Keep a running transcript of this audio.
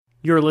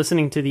You're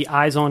listening to the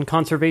Eyes on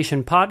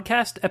Conservation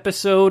podcast,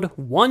 episode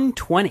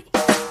 120.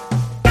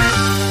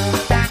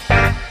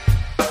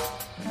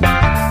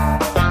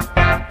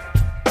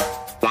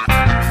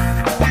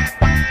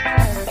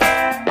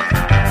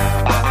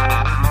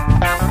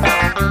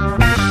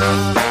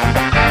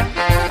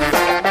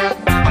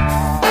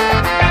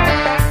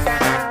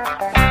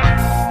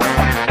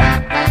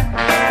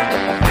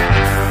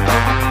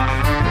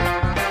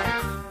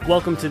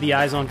 Welcome to the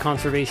Eyes on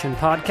Conservation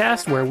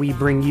podcast, where we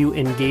bring you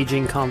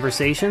engaging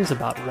conversations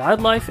about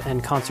wildlife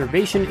and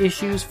conservation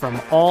issues from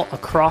all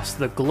across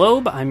the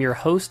globe. I'm your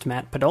host,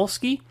 Matt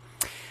Podolsky.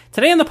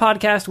 Today on the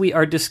podcast, we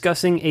are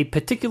discussing a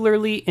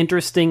particularly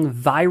interesting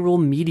viral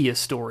media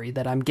story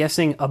that I'm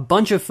guessing a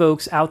bunch of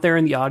folks out there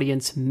in the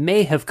audience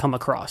may have come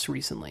across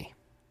recently.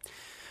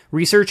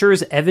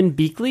 Researchers Evan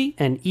Beakley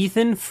and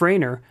Ethan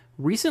Frainer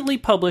recently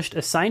published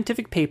a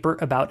scientific paper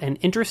about an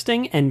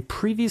interesting and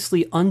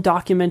previously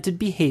undocumented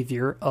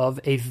behavior of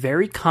a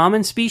very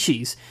common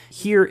species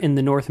here in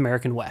the North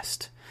American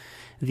West,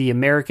 the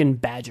American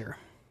badger.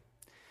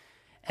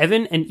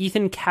 Evan and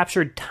Ethan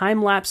captured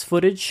time-lapse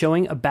footage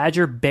showing a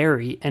badger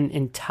bury an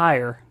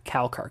entire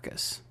cow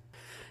carcass.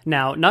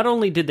 Now, not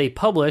only did they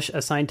publish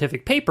a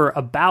scientific paper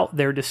about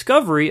their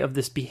discovery of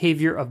this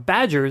behavior of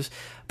badgers,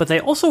 but they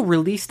also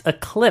released a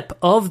clip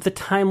of the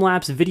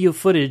time-lapse video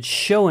footage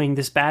showing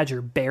this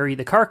badger bury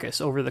the carcass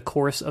over the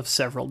course of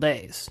several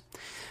days.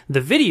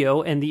 The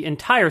video and the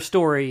entire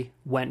story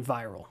went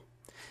viral.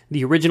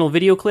 The original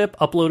video clip,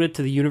 uploaded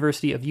to the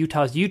University of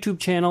Utah's YouTube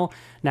channel,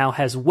 now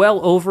has well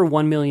over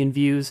 1 million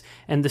views,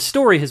 and the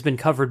story has been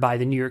covered by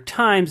the New York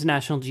Times,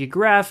 National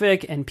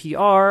Geographic,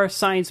 NPR,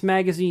 Science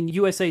Magazine,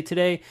 USA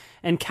Today,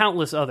 and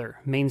countless other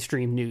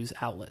mainstream news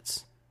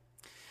outlets.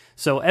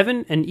 So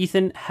Evan and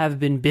Ethan have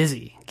been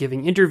busy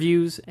giving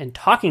interviews and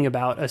talking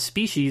about a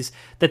species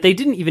that they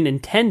didn't even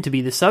intend to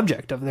be the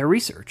subject of their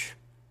research.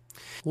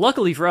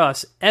 Luckily for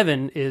us,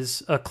 Evan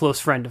is a close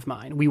friend of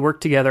mine. We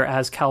worked together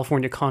as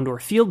California condor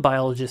field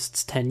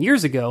biologists 10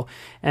 years ago,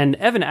 and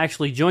Evan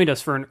actually joined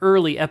us for an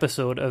early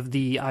episode of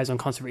the Eyes on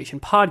Conservation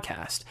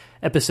podcast,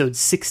 episode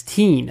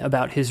 16,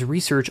 about his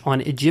research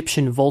on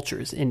Egyptian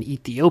vultures in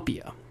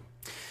Ethiopia.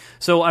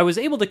 So I was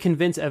able to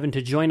convince Evan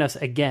to join us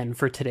again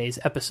for today's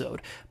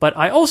episode, but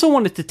I also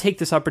wanted to take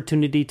this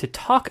opportunity to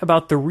talk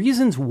about the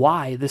reasons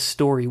why this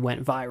story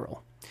went viral.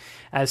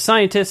 As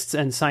scientists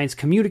and science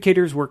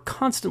communicators, we're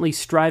constantly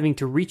striving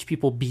to reach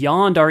people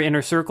beyond our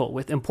inner circle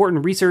with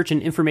important research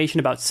and information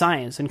about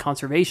science and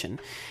conservation,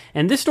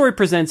 and this story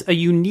presents a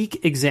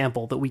unique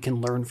example that we can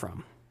learn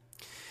from.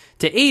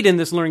 To aid in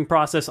this learning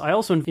process, I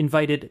also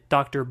invited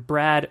Dr.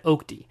 Brad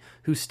Oakty,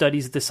 who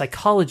studies the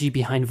psychology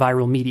behind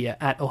viral media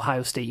at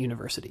Ohio State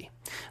University.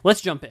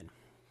 Let's jump in.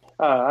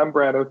 I'm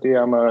Brad Oakty.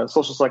 I'm a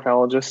social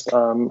psychologist,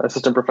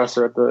 assistant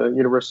professor at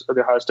the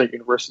Ohio State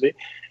University.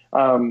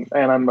 And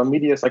I'm a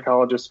media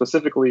psychologist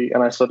specifically,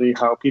 and I study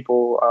how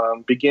people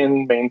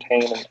begin,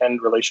 maintain, and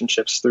end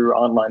relationships through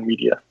online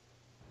media.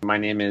 My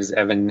name is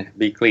Evan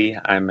Beakley.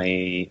 I'm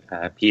a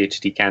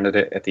PhD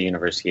candidate at the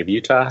University of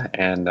Utah,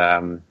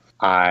 and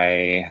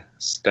I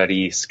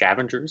study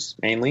scavengers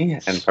mainly,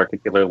 and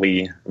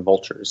particularly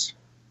vultures.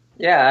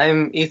 Yeah,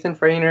 I'm Ethan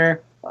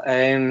Frainer.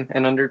 I'm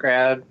an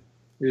undergrad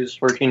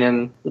who's working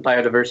in the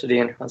Biodiversity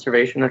and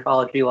Conservation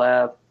Ecology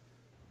Lab.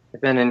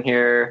 I've been in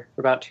here for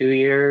about 2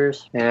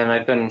 years, and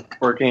I've been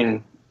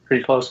working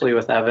pretty closely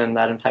with Evan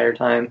that entire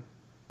time.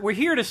 We're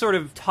here to sort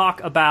of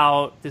talk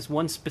about this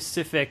one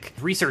specific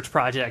research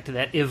project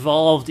that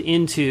evolved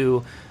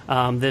into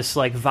this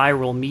like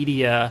viral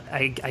media,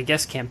 I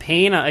guess,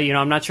 campaign.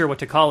 I'm not sure what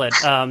to call it.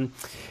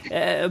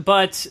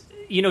 But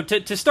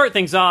to start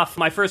things off,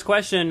 my first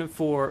question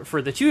for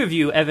the two of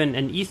you, Evan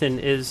and Ethan,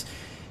 is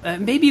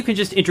maybe you can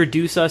just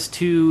introduce us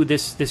to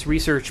this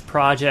research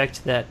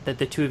project that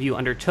the two of you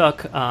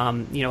undertook.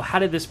 How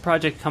did this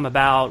project come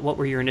about? What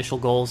were your initial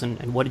goals,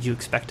 and what did you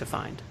expect to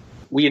find?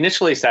 We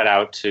initially set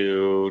out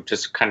to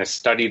just kind of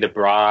study the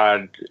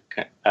broad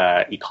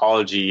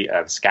ecology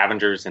of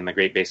scavengers in the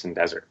Great Basin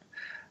Desert.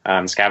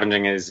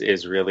 Scavenging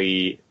is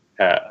really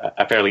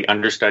a fairly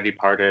understudied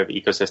part of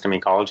ecosystem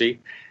ecology.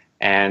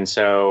 And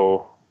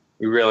so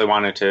we really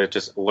wanted to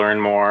just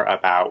learn more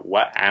about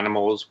what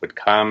animals would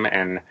come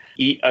and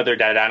eat other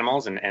dead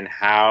animals, and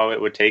how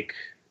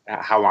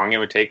long it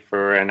would take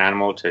for an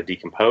animal to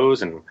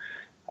decompose, and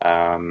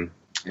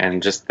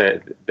just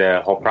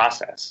the whole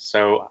process.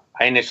 So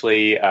I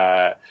initially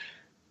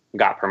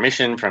got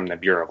permission from the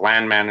Bureau of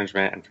Land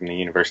Management and from the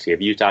University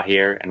of Utah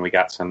here, and we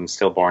got some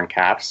stillborn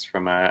calves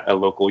from a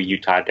local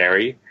Utah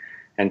dairy,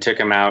 and took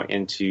them out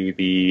into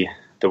the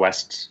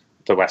West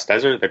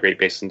Desert, the Great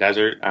Basin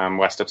Desert,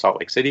 west of Salt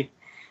Lake City,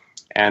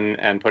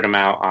 and put them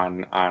out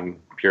on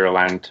Bureau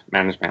Land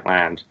Management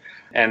land.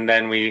 And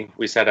then we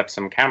set up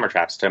some camera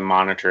traps to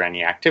monitor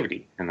any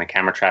activity. And the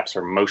camera traps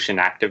are motion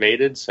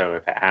activated, so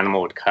if an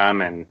animal would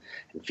come and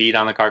feed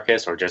on the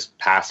carcass or just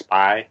pass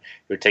by, it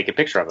would take a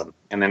picture of them.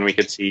 And then we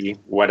could see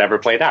whatever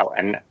played out.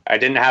 And I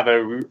didn't have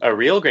a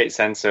real great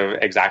sense of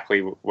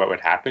exactly what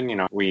would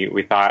happen.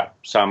 We thought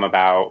some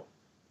about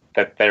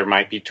that there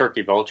might be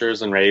turkey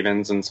vultures and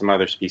ravens and some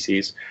other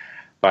species,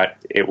 but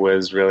it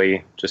was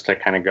really just to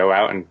kind of go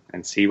out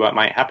and see what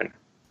might happen.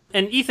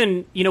 And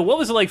Ethan, what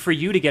was it like for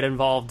you to get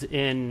involved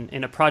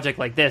in a project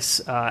like this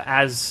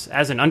as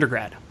an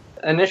undergrad?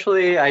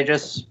 Initially, I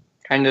just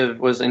kind of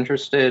was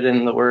interested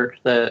in the work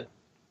that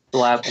the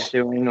lab was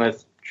doing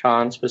with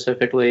Sean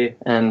specifically,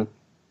 and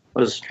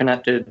was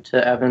connected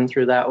to Evan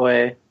through that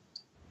way.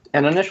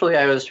 And initially,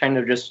 I was kind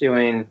of just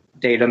doing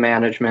data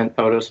management,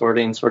 photo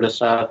sorting sort of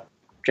stuff,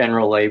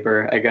 general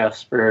labor, I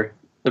guess, for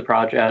the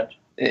project.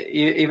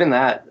 Even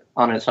that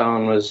on its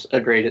own was a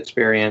great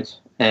experience.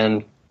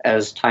 And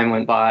as time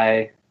went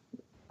by,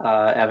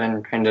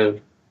 Evan kind of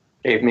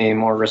gave me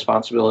more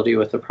responsibility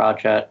with the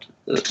project.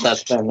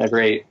 That's been a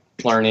great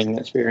learning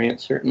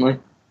experience, certainly.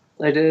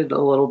 I did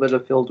a little bit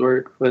of field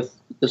work with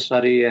the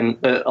study,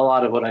 but a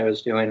lot of what I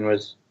was doing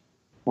was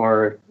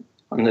more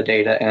on the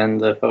data and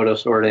the photo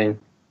sorting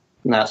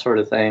and that sort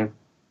of thing.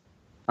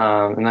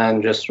 And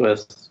then just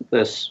with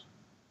this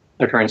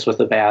occurrence with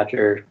the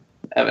badger,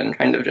 Evan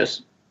kind of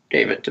just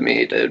gave it to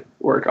me to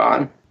work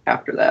on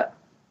after that.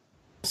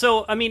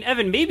 So,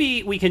 Evan,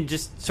 maybe we can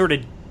just sort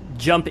of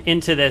jump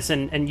into this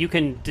and you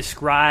can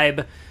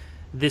describe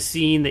the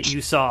scene that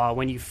you saw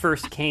when you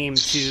first came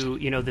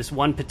to, this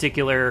one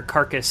particular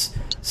carcass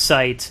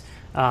site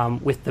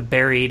with the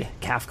buried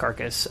calf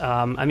carcass.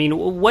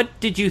 What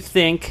did you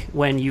think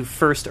when you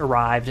first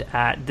arrived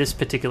at this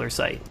particular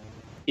site?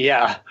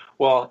 Yeah,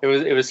 well,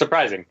 it was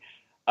surprising.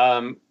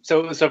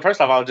 So first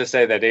off, I'll just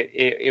say that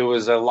it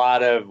was a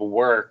lot of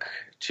work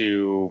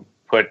to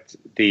put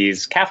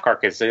these calf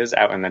carcasses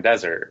out in the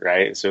desert,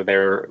 right? So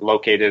they're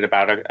located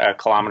about a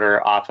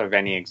kilometer off of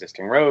any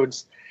existing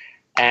roads.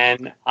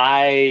 And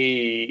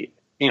I,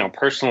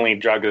 personally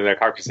drug the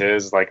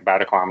carcasses like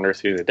about a kilometer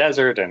through the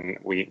desert. And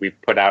we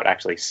put out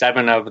actually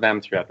 7 of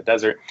them throughout the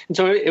desert. And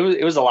so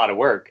it was a lot of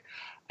work.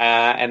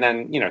 And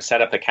then,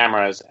 set up the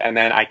cameras. And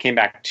then I came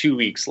back 2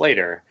 weeks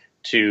later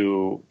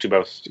to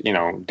both,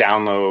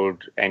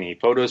 download any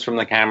photos from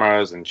the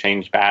cameras and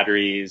change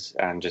batteries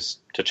and just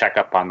to check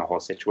up on the whole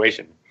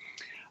situation.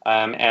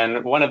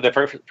 And one of the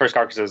first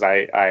carcasses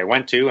I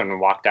went to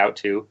and walked out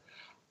to,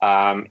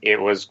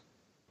 it was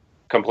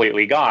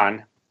completely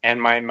gone.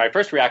 And my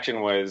first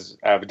reaction was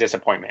of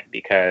disappointment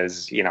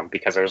because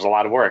there's a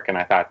lot of work and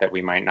I thought that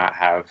we might not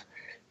have,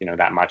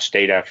 that much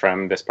data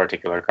from this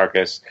particular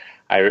carcass.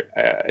 I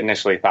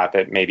initially thought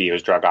that maybe it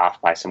was drug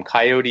off by some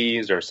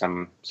coyotes or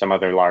some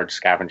other large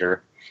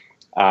scavenger.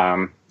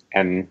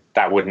 And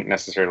that wouldn't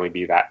necessarily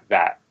be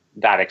that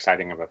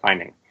exciting of a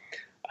finding.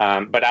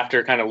 But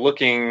after kind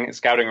of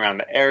scouting around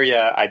the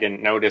area, I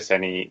didn't notice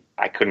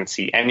I couldn't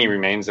see any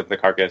remains of the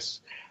carcass,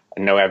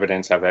 no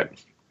evidence of it.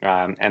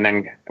 And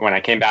then when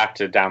I came back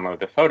to download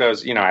the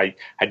photos, I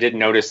did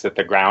notice that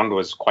the ground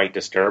was quite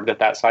disturbed at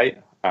that site.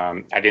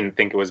 I didn't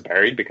think it was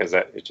buried because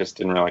it just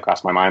didn't really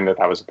cross my mind that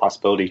was a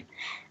possibility.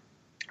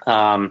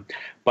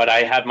 But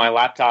I had my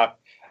laptop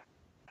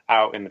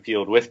out in the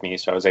field with me,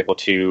 so I was able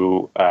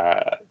to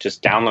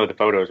just download the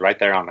photos right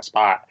there on the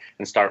spot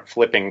and start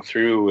flipping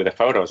through the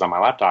photos on my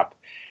laptop.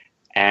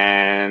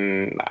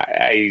 And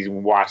I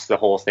watched the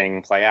whole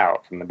thing play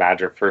out from the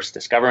badger first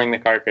discovering the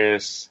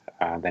carcass.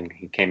 Then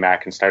he came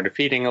back and started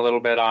feeding a little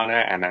bit on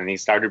it, and then he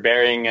started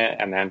burying it.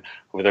 And then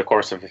over the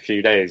course of a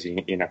few days,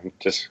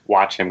 just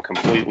watch him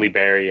completely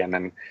bury and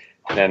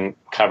then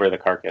cover the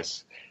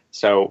carcass.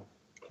 So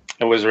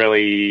it was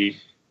really,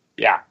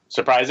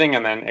 surprising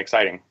and then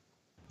exciting.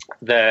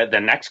 The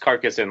next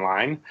carcass in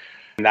line,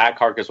 that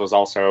carcass was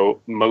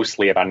also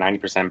mostly about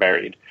 90%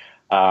 buried.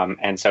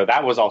 And so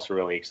that was also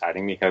really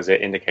exciting because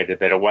it indicated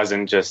that it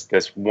wasn't just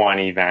this one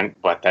event,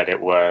 but that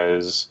it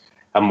was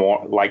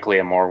likely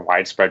a more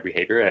widespread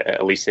behavior.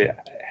 At least it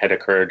had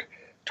occurred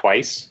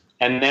twice.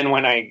 And then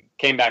when I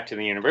came back to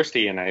the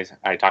university and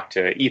I talked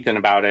to Ethan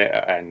about it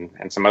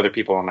and some other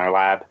people in our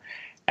lab,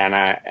 and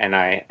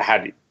I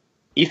had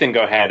Ethan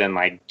go ahead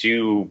and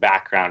do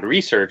background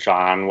research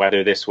on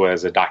whether this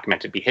was a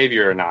documented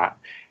behavior or not.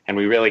 And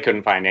we really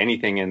couldn't find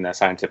anything in the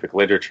scientific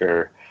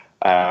literature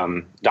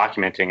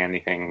documenting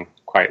anything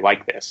quite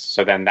like this.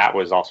 So then that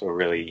was also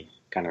really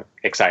kind of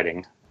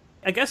exciting.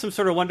 I guess I'm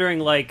sort of wondering,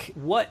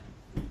 what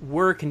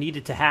work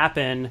needed to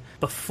happen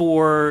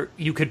before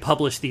you could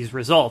publish these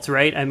results,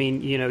 right?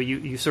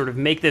 You sort of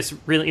make this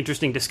really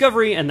interesting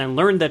discovery and then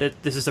learn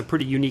that this is a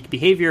pretty unique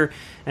behavior.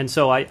 And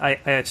so I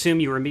assume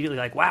you were immediately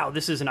like, wow,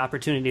 this is an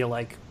opportunity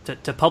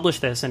to publish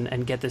this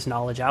and get this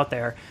knowledge out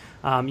there.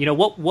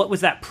 What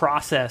was that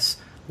process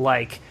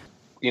like?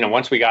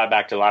 Once we got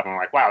back to the lab, I'm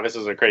like, wow, this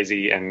is a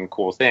crazy and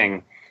cool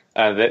thing.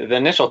 The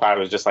initial thought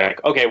was just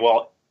like, okay,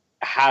 well,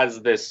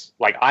 has this,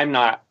 I'm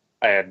not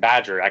a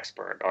badger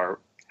expert, or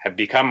have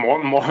become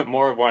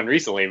more of one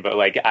recently, but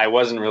like I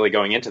wasn't really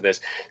going into this.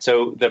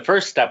 So the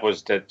first step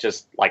was to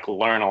just like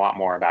learn a lot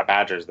more about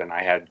badgers than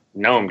I had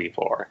known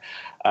before.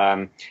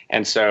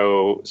 And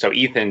so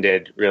Ethan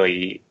did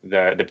really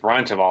the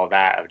brunt of all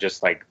that, of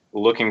just like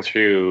looking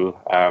through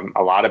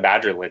a lot of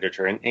badger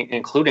literature,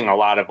 including a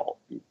lot of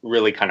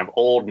really kind of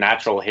old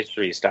natural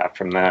history stuff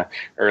from the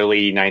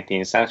early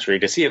 19th century,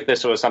 to see if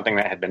this was something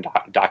that had been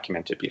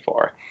documented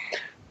before.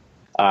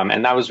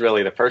 And that was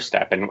really the first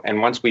step.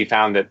 And once we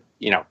found that,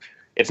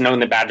 it's known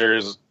that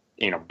badgers,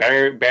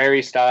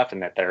 bury stuff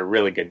and that they're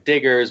really good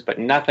diggers, but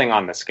nothing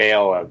on the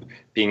scale of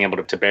being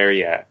able to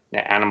bury an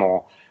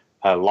animal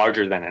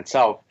larger than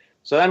itself.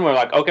 So then we're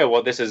like, okay,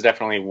 well, this is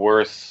definitely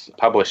worth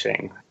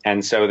publishing.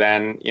 And so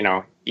then,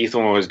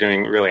 Ethan was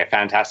doing really a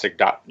fantastic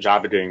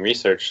job of doing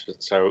research.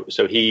 So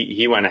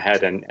he went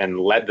ahead and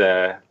led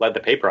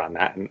the paper on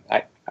that. And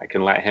I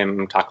can let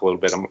him talk a little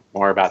bit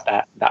more about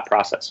that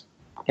process.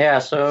 Yeah,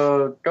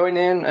 so going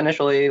in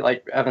initially,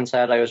 like Evan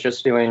said, I was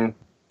just doing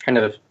kind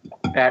of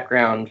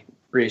background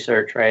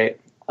research, right?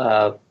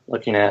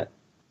 Looking at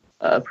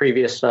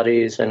previous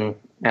studies and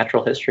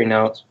natural history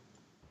notes.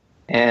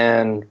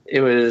 And it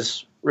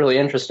was really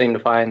interesting to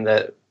find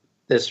that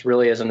this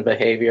really isn't a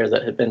behavior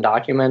that had been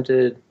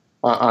documented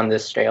on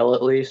this scale,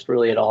 at least,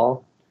 really at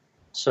all.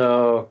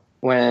 So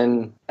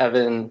when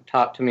Evan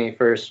talked to me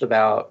first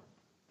about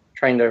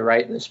trying to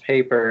write this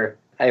paper,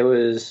 I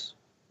was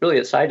really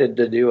excited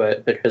to do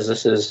it because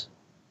this is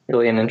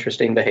really an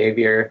interesting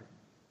behavior.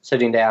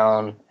 Sitting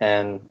down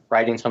and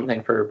writing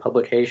something for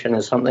publication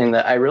is something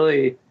that I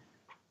really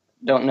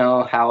don't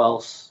know how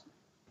else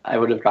I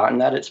would have gotten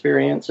that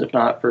experience if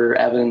not for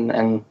Evan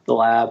and the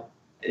lab.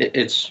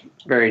 It's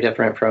very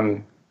different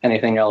from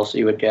anything else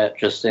you would get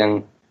just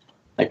in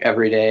like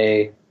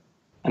everyday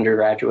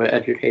undergraduate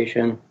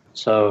education.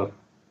 So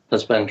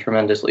that's been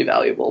tremendously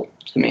valuable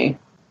to me.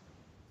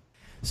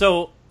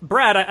 So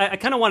Brad, I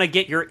kind of want to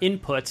get your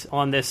input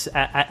on this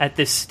at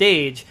this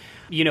stage.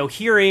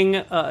 Hearing,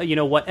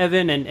 what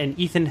Evan and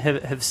Ethan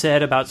have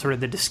said about sort of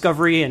the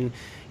discovery and,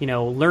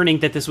 learning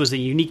that this was a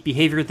unique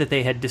behavior that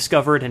they had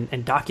discovered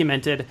and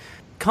documented.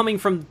 Coming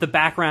from the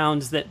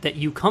backgrounds that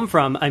you come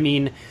from, I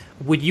mean,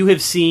 would you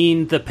have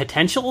seen the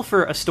potential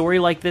for a story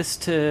like this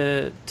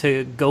to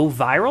go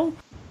viral?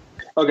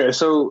 Okay,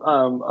 so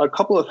a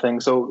couple of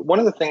things. So one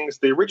of the things,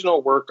 the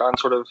original work on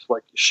sort of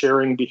like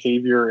sharing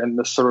behavior and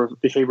this sort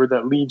of behavior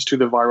that leads to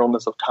the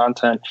viralness of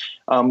content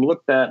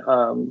looked at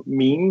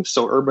memes,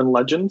 so urban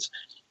legends.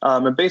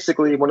 And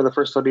basically, one of the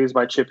first studies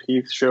by Chip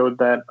Heath showed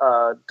that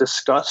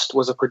disgust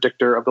was a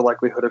predictor of the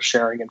likelihood of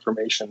sharing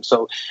information.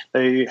 So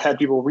they had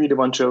people read a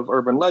bunch of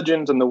urban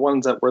legends, and the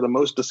ones that were the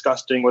most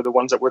disgusting were the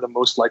ones that were the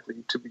most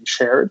likely to be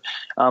shared.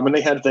 And they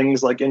had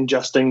things like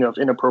ingesting of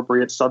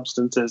inappropriate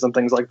substances and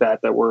things like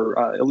that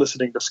were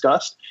eliciting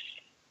disgust.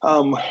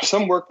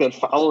 Some work that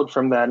followed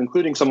from that,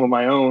 including some of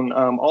my own,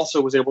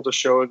 also was able to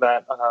show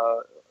that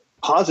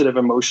positive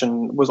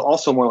emotion was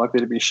also more likely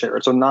to be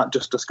shared. So not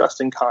just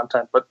disgusting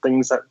content, but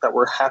things that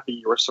were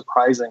happy or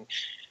surprising.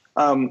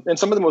 And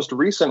some of the most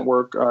recent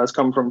work has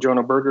come from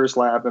Jonah Berger's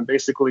lab. And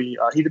basically,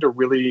 he did a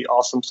really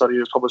awesome study that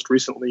was published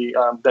recently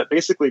that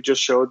basically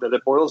just showed that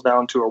it boils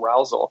down to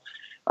arousal.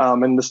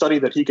 And the study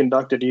that he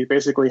conducted, he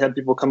basically had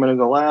people come into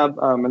the lab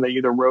and they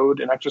either rode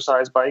an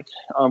exercise bike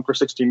for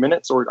 60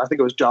 minutes, or I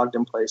think it was jogged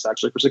in place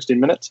actually for 60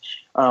 minutes,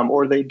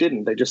 or they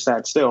didn't. They just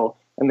sat still.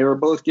 And they were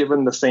both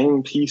given the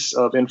same piece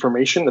of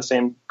information, the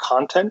same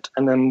content,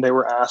 and then they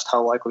were asked,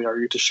 how likely are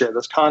you to share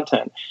this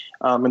content?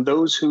 And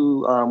those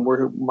who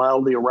were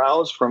mildly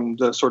aroused from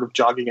the sort of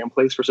jogging in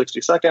place for 60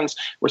 seconds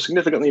were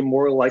significantly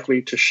more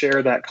likely to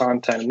share that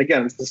content. And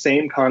again, it's the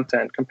same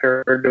content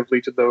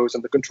comparatively to those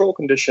in the control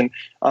condition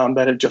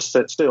that had just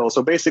sat still.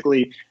 So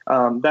basically,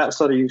 that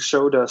study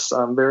showed us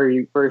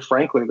very, very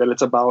frankly that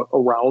it's about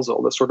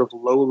arousal, the sort of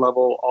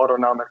low-level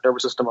autonomic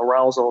nervous system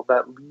arousal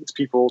that leads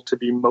people to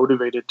be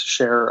motivated to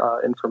share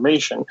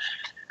information.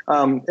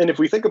 And if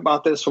we think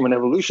about this from an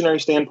evolutionary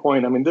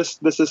standpoint, I mean, this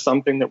is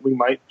something that we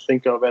might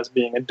think of as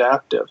being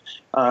adaptive.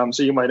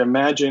 So you might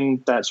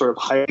imagine that sort of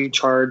highly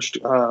charged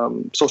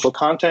social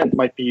content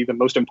might be the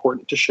most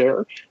important to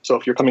share. So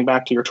if you're coming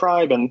back to your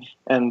tribe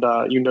and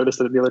you notice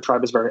that the other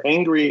tribe is very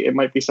angry, it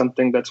might be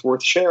something that's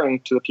worth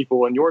sharing to the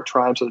people in your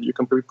tribe so that you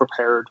can be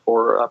prepared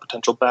for a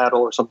potential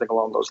battle or something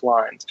along those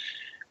lines.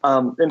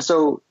 And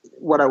so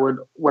what I would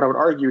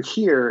argue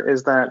here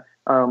is that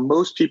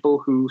most people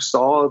who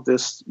saw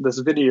this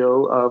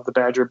video of the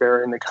badger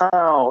burying the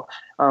cow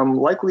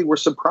likely were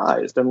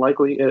surprised and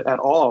likely at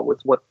all with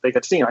what they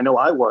had seen. I know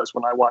I was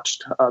when I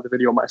watched the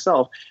video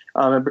myself,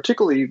 and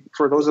particularly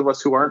for those of us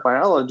who aren't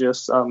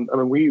biologists. I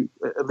mean,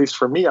 at least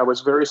for me, I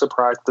was very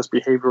surprised this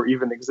behavior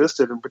even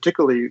existed, and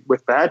particularly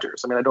with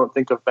badgers. I mean, I don't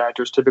think of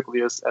badgers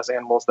typically as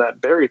animals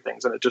that bury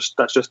things, and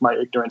that's just my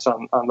ignorance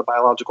on the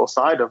biological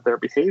side of their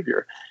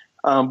behavior.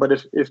 But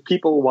if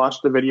people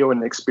watch the video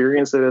and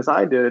experience it as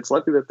I did, it's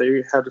likely that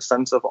they had a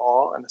sense of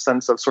awe and a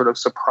sense of sort of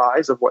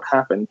surprise of what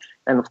happened.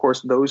 And of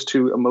course, those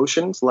two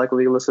emotions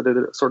likely elicited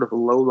a sort of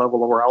low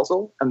level of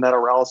arousal, and that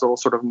arousal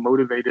sort of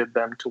motivated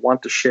them to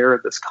want to share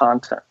this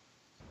content.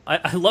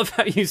 I love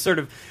how you sort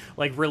of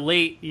like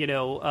relate,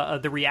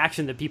 the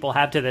reaction that people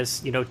have to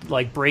this,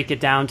 like break it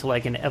down to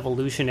like an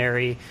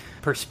evolutionary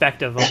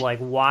perspective of like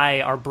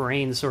why our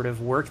brains sort of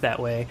work that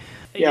way.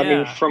 Yeah, I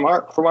mean, from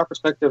our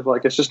perspective,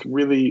 like it's just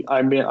really,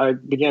 I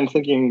began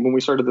thinking when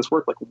we started this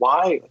work, like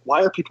why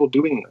are people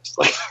doing this?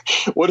 Like,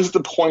 what is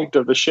the point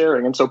of the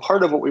sharing? And so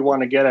part of what we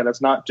want to get at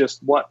is not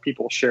just what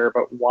people share,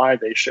 but why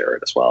they share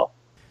it as well.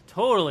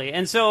 Totally.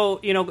 And so,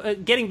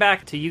 getting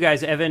back to you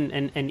guys, Evan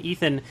and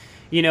Ethan,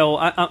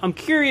 I'm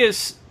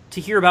curious to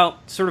hear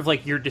about sort of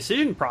like your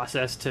decision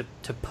process to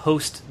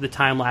post the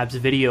time-lapse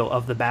video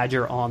of the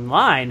Badger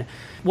online.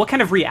 What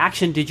kind of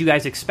reaction did you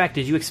guys expect?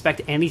 Did you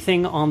expect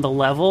anything on the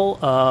level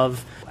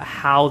of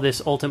how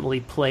this ultimately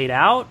played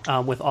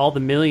out with all the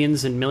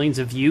millions and millions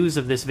of views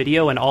of this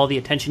video and all the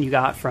attention you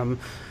got from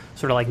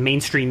sort of like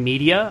mainstream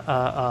media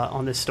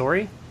on this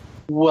story?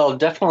 Well,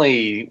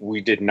 definitely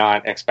we did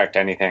not expect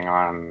anything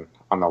on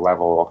the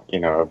level,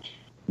 of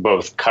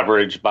both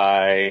coverage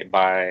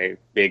by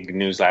big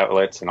news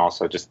outlets and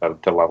also just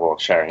the level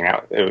of sharing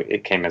out.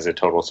 It came as a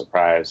total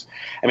surprise.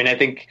 I mean, I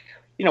think,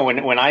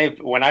 when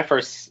I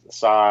first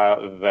saw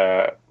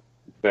the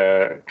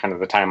kind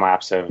of the time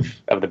lapse of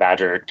the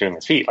Badger doing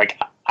its feat,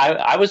 like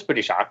I was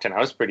pretty shocked and I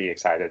was pretty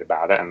excited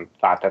about it and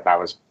thought that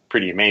was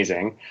pretty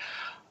amazing.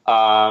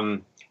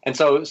 And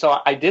so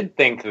I did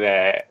think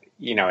that,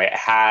 it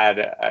had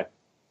a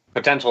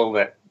potential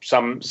that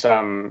some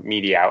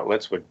media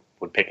outlets would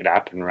pick it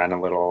up and run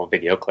a little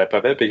video clip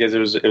of it because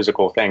it was a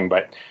cool thing.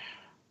 But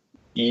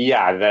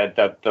yeah,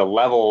 the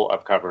level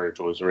of coverage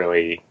was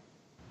really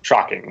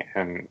shocking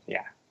and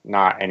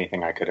not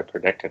anything I could have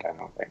predicted, I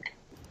don't think.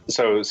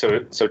 So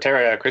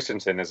Tara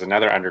Christensen is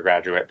another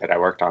undergraduate that I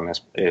worked on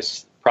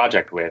this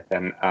project with,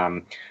 and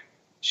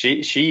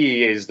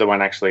she is the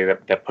one actually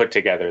that put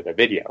together the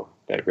video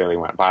that really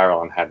went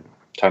viral and had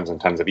tons and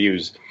tons of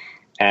views.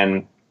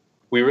 And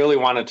we really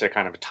wanted to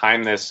kind of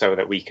time this so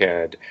that we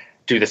could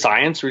do the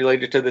science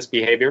related to this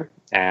behavior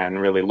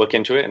and really look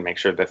into it and make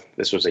sure that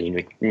this was a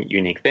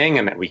unique thing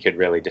and that we could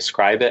really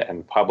describe it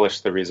and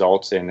publish the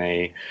results in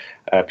a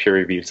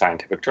peer-reviewed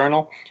scientific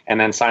journal. And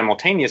then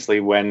simultaneously,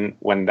 when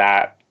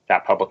that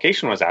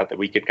publication was out, that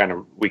we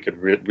could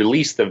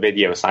release the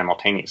video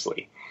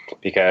simultaneously,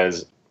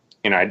 because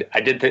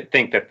I did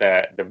think that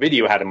the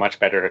video had a much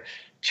better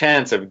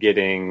chance of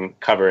getting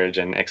coverage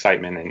and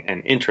excitement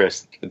and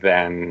interest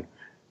than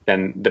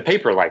the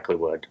paper likely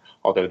would,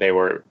 although they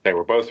were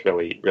both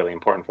really, really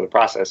important for the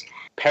process.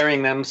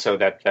 Pairing them so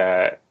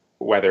that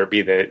whether it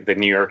be the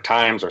New York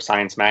Times or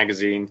Science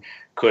Magazine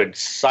could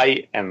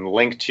cite and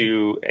link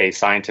to a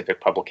scientific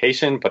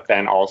publication, but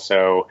then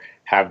also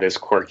have this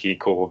quirky,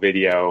 cool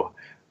video.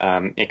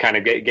 It kind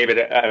of gave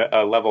it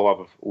a level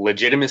of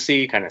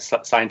legitimacy, kind of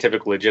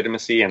scientific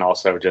legitimacy, and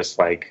also just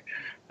like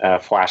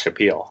flash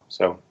appeal.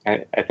 So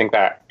I think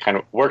that kind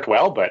of worked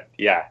well, but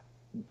yeah,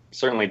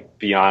 certainly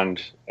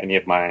beyond any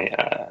of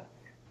my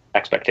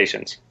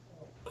expectations.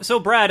 So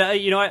Brad,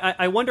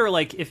 I wonder,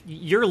 like, if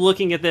you're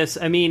looking at this,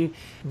 I mean,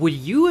 would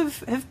you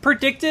have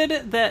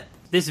predicted that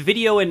this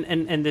video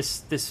and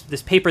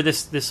this paper,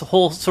 this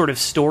whole sort of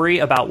story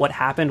about what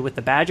happened with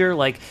the Badger,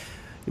 like,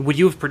 would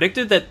you have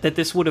predicted that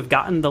this would have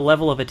gotten the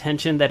level of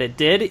attention that it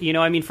did?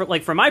 I mean,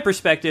 from my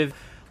perspective,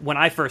 when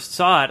I first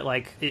saw it,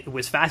 like, it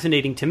was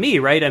fascinating to me,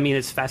 right? I mean,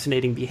 it's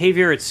fascinating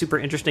behavior. It's super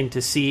interesting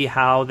to see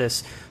how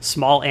this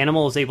small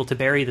animal is able to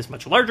bury this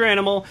much larger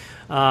animal.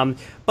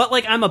 But,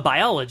 like, I'm a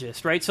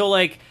biologist, right? So,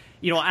 like,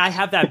 I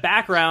have that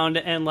background,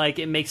 and, like,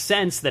 it makes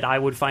sense that I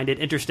would find it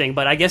interesting.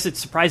 But I guess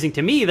it's surprising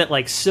to me that,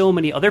 like, so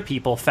many other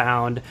people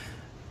found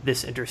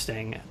this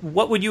interesting.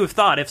 What would you have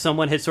thought if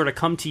someone had sort of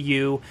come to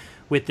you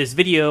with this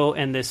video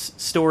and this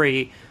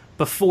story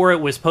before it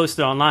was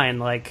posted online?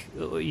 Like,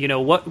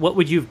 what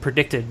would you have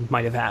predicted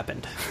might have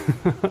happened?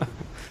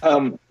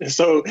 I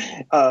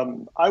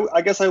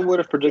guess I would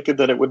have predicted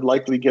that it would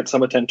likely get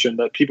some attention,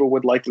 that people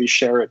would likely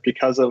share it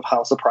because of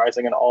how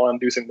surprising and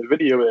awe-inducing the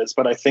video is.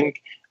 But I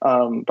think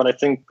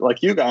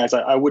like you guys,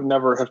 I would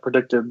never have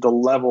predicted the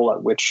level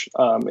at which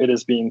it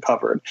is being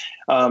covered.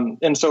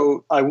 And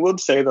so I would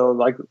say, though,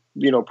 like,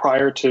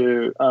 prior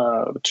to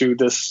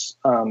this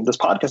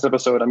podcast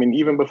episode, I mean,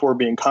 even before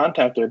being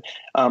contacted,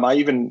 I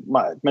even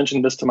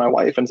mentioned this to my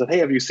wife and said, "Hey,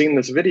 have you seen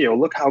this video?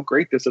 Look how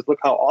great this is. Look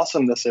how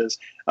awesome this is."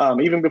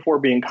 Even before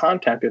being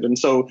contacted. And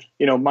so,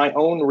 my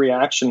own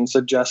reaction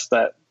suggests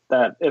that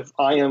if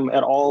I am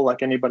at all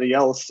like anybody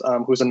else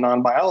who's a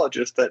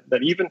non-biologist, that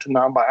even to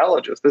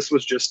non-biologists, this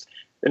was just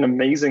an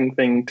amazing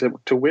thing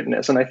to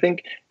witness. And I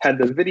think had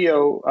the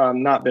video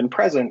not been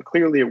present,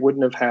 clearly it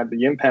wouldn't have had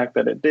the impact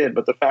that it did.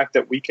 But the fact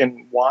that we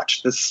can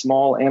watch this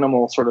small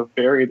animal sort of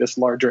bury this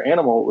larger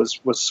animal was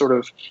sort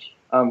of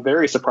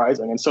very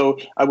surprising. And so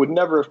I would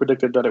never have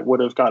predicted that it would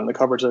have gotten the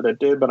coverage that it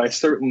did, but I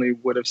certainly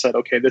would have said,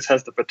 okay, this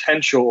has the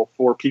potential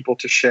for people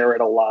to share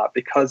it a lot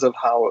because of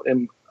how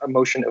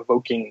emotion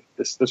evoking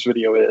this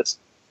video is.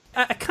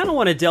 I kind of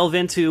want to delve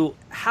into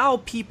how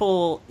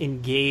people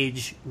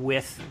engage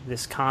with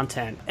this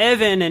content.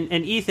 Evan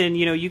and Ethan,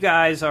 you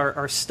guys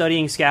are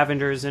studying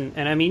scavengers, and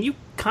I mean, you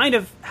kind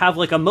of have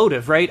like a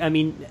motive, right? I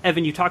mean,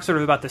 Evan, you talk sort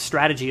of about the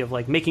strategy of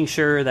like making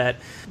sure that,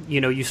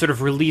 you sort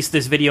of release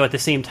this video at the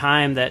same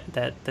time that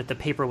the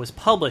paper was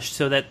published,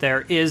 so that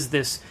there is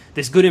this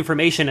good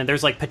information, and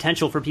there's like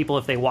potential for people,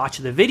 if they watch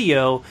the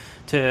video,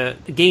 to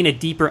gain a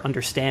deeper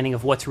understanding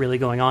of what's really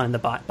going on in the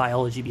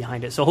biology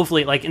behind it. So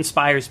hopefully it like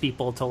inspires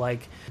people to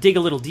like dig a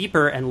little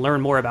deeper and learn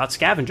more about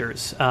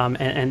scavengers,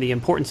 and the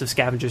importance of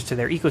scavengers to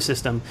their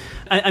ecosystem.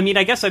 I mean,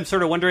 I guess I'm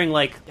sort of wondering,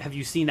 like, have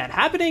you seen that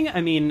happening?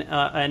 I mean,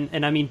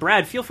 and I mean,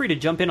 Brad, feel free to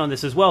jump in on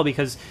this as well,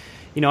 because,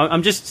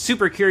 I'm just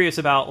super curious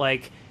about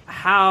like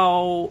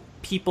how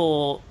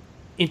people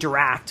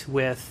interact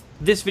with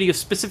this video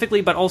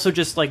specifically, but also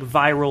just like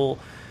viral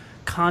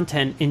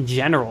content in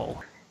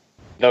general.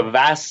 The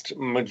vast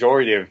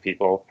majority of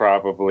people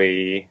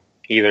probably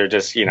either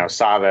just,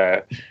 saw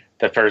the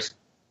first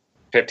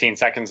 15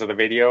 seconds of the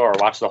video or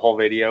watched the whole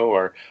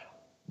video,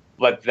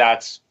 but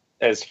that's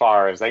as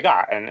far as they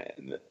got.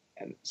 And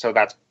so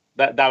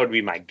that would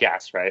be my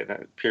guess, right?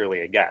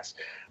 Purely a guess.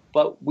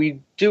 But we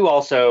do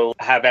also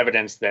have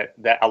evidence that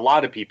a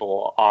lot of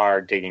people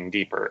are digging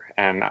deeper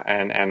and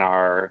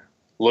are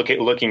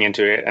looking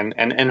into it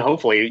and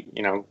hopefully,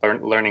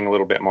 learning a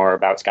little bit more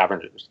about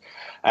scavengers.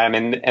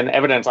 And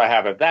evidence I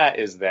have of that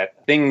is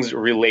that things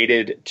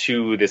related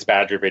to this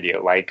badger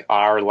video, like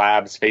our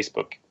lab's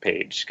Facebook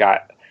page,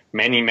 got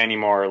many, many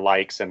more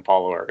likes and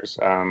followers,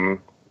 kind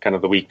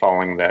of the week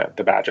following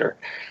the badger.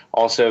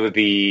 Also,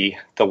 the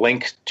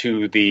link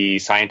to the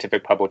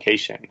scientific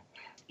publication.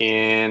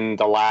 In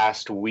the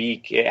last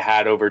week, it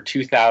had over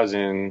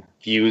 2,000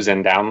 views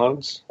and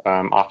downloads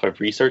off of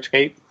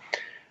ResearchGate.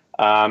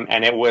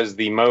 And it was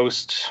the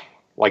most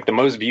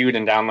viewed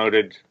and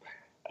downloaded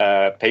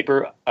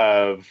paper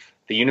of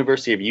the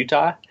University of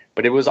Utah,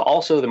 but it was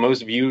also the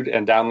most viewed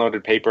and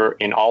downloaded paper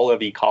in all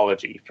of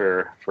ecology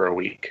for a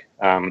week.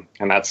 And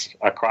that's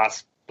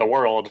across the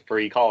world for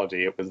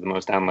ecology. It was the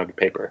most downloaded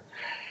paper.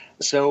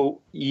 So,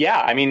 yeah,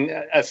 I mean,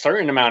 a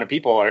certain amount of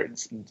people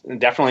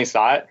definitely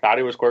saw it, thought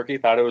it was quirky,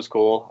 thought it was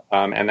cool,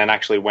 and then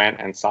actually went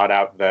and sought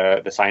out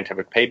the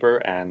scientific paper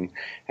and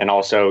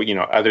also,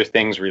 other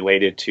things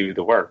related to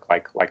the work,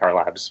 like our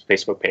lab's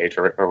Facebook page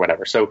or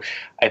whatever. So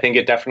I think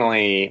it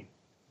definitely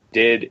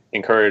did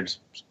encourage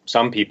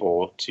some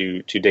people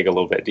to dig a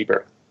little bit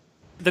deeper.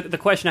 The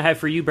question I have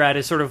for you, Brad,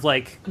 is sort of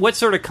like, what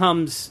sort of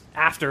comes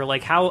after?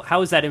 Like,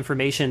 how is that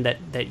information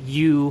that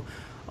you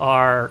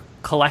are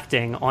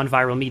collecting on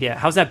viral media,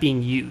 how's that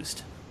being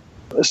used?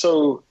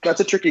 So that's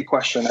a tricky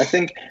question. I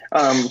think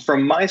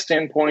from my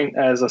standpoint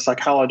as a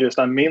psychologist,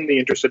 I'm mainly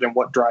interested in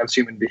what drives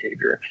human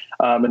behavior.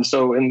 And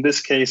so in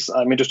this case,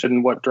 I'm interested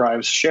in what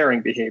drives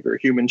sharing behavior,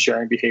 human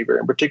sharing behavior,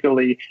 and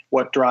particularly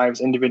what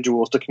drives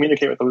individuals to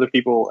communicate with other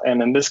people,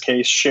 and in this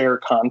case, share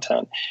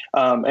content.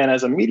 And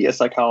as a media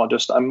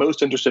psychologist, I'm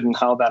most interested in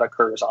how that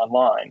occurs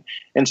online.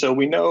 And so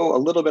we know a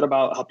little bit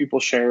about how people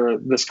share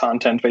this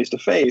content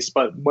face-to-face,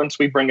 but once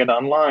we bring it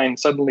online,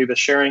 suddenly the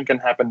sharing can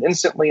happen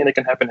instantly, and it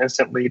can happen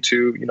instantly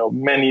to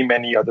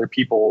many other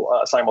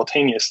people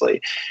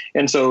simultaneously.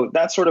 And so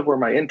that's sort of where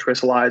my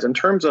interest lies in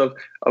terms of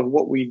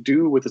what we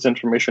do with this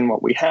information,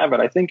 what we have it.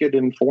 I think it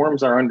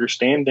informs our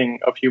understanding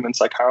of human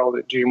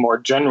psychology more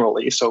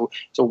generally. So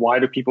why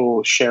do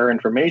people share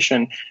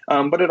information?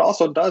 But it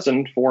also does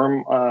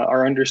inform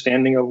our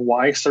understanding of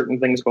why certain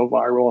things go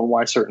viral and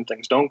why certain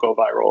things don't go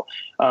viral.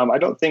 I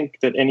don't think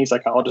that any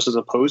psychologist is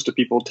opposed to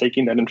people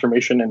taking that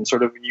information and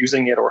sort of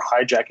using it or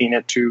hijacking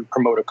it to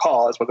promote a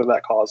cause. Whether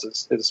that cause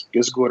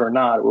is good or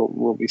not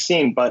will be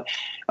seen. But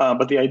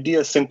the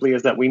idea simply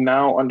is that we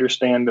now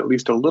understand at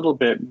least a little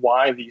bit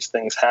why these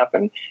things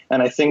happen.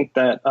 And I think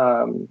that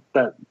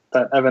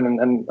that Evan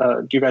and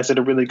you guys did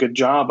a really good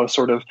job of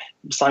sort of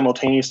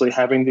simultaneously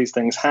having these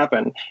things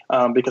happen,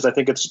 because I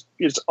think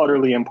it's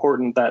utterly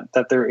important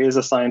that there is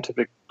a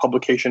scientific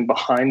publication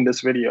behind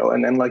this video.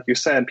 And like you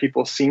said,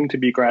 people seem to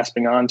be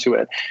grasping onto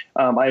it.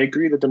 I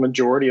agree that the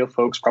majority of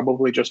folks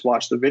probably just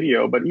watched the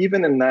video, but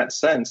even in that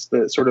sense,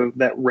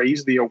 that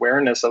raised the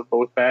awareness of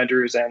both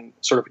badgers and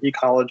sort of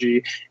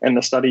ecology and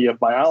the study of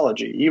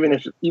biology, even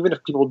if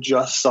people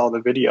just saw the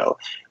video.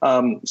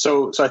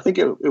 So I think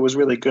it was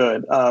really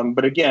good.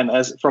 But again,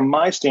 as from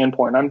my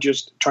standpoint, I'm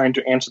just trying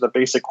to answer the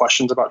basic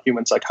questions about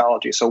human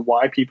psychology. So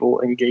why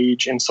people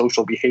engage in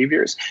social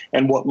behaviors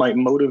and what might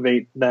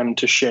motivate them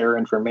to share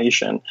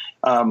information.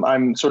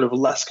 I'm sort of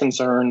less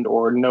concerned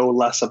or know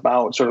less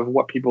about sort of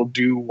what people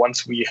do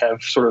once we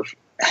have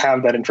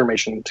that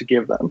information to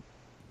give them.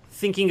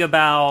 Thinking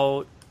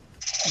about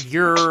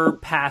your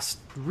past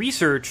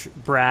research,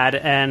 Brad,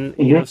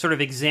 and sort of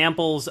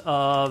examples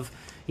of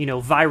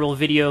viral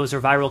videos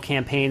or viral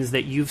campaigns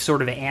that you've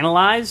sort of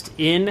analyzed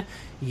in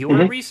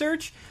your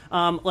research.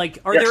 Are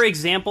there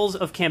examples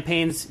of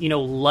campaigns,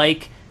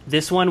 like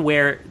this one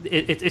where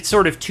it's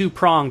sort of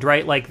two-pronged,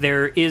 right? Like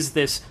there is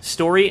this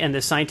story and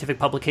this scientific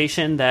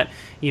publication that,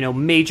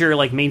 major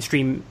like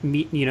mainstream,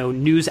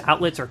 news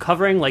outlets are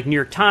covering, like New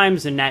York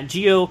Times and Nat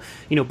Geo,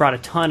 brought a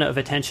ton of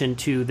attention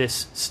to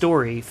this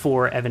story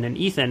for Evan and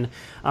Ethan.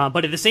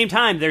 But at the same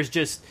time, there's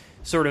just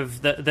sort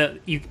of the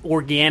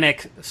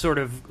organic sort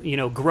of,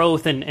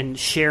 growth and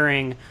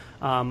sharing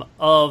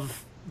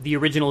of the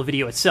original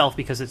video itself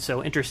because it's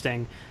so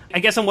interesting. I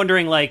guess I'm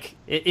wondering, like,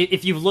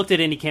 if you've looked at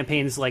any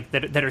campaigns like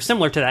that are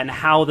similar to that and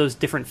how those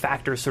different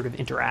factors sort of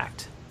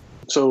interact.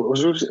 So I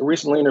was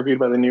recently interviewed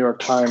by the New York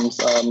Times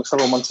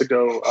several months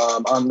ago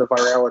on the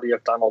virality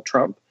of Donald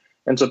Trump.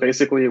 And so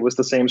basically it was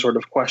the same sort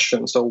of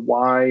question. So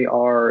why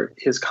are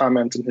his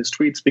comments and his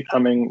tweets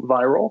becoming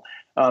viral?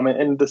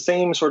 And the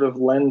same sort of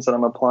lens that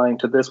I'm applying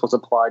to this was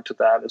applied to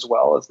that as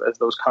well, as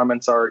those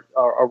comments are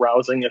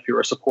arousing if you're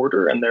a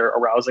supporter and they're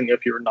arousing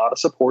if you're not a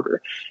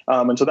supporter.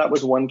 And so that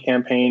was one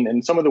campaign.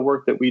 And some of the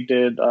work that we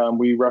did,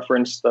 we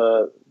referenced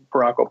the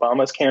Barack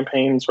Obama's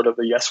campaign, sort of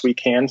the Yes We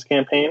Can's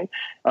campaign.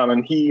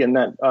 And he and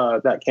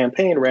that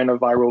campaign ran a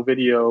viral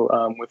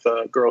video with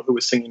a girl who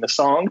was singing a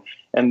song.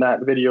 And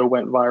that video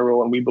went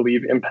viral and we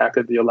believe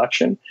impacted the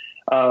election.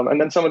 And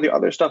then some of the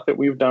other stuff that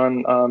we've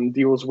done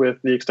deals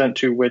with the extent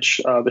to which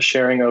the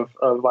sharing of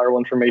viral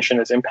information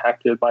is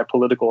impacted by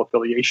political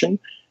affiliation.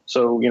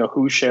 So,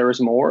 who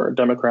shares more,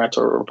 Democrats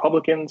or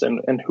Republicans,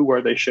 and who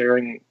are they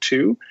sharing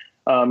to?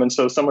 And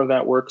so some of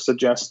that work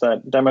suggests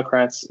that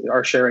Democrats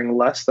are sharing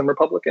less than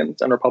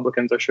Republicans and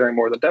Republicans are sharing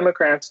more than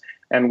Democrats.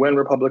 And when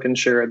Republicans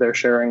share, they're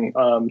sharing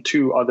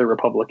to other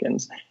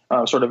Republicans,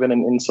 sort of in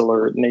an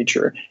insular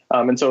nature.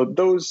 And so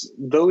those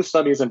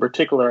studies in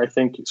particular, I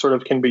think, sort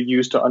of can be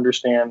used to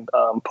understand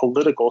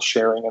political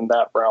sharing in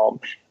that realm.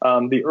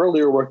 The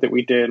earlier work that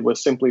we did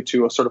was simply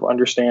to sort of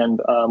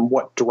understand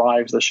what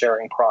drives the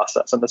sharing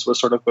process. And this was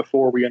sort of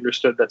before we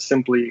understood that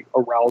simply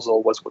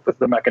arousal was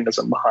the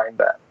mechanism behind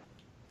that.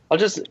 I'll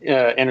just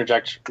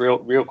interject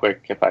real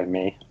quick, if I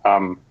may.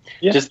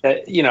 Just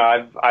that,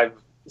 I've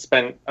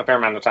spent a fair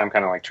amount of time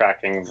kind of like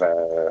tracking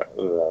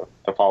the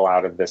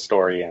fallout of this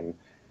story, and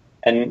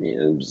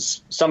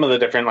some of the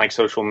different like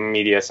social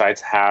media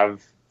sites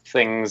have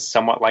things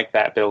somewhat like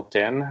that built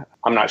in.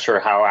 I'm not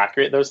sure how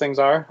accurate those things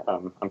are.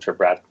 I'm sure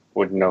Brad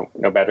would know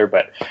better,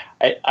 but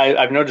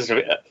I've noticed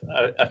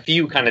a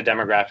few kind of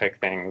demographic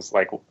things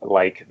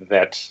like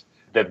that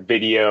the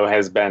video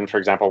has been, for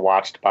example,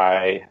 watched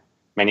by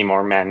many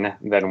more men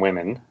than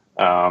women,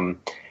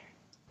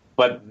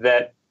 but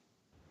that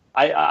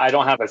I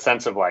don't have a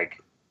sense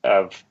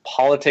of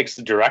politics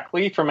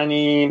directly from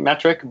any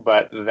metric,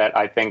 but that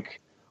I think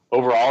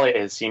overall it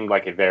has seemed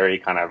like a very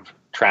kind of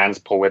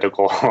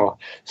trans-political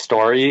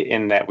story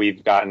in that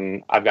I've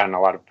gotten a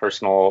lot of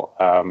personal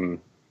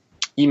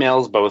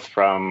emails, both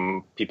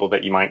from people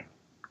that you might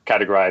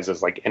categorize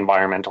as like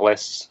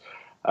environmentalists,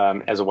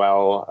 as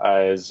well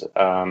as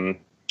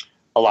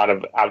a lot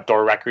of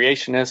outdoor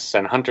recreationists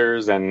and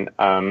hunters. And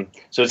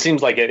so it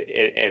seems like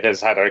it has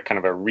had a kind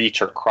of a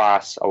reach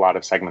across a lot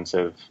of segments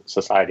of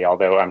society,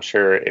 although I'm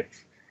sure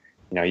if,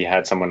 you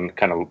had someone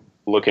kind of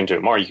look into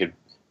it more,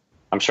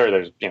 I'm sure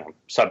there's,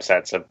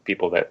 subsets of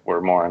people that were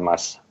more and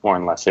less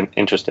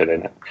interested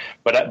in it.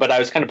 But I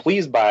was kind of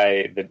pleased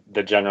by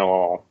the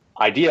general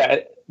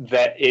idea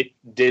that it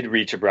did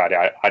reach a broad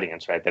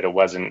audience, right? That it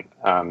wasn't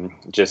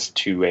just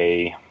to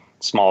a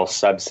small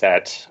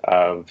subset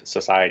of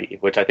society,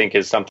 which I think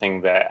is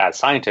something that as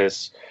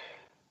scientists,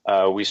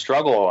 we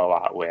struggle a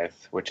lot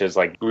with, which is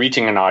like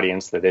reaching an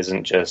audience that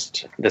isn't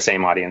just the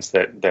same audience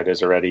that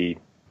is already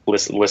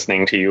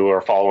listening to you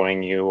or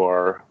following you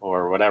or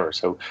whatever.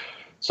 So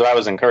that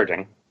was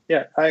encouraging.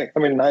 Yeah, I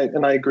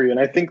agree. And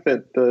I think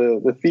that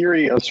the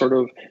theory of sort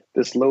of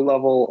this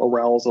low-level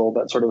arousal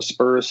that sort of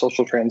spurs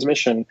social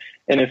transmission,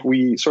 and if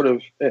we sort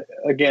of,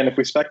 again, if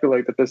we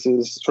speculate that this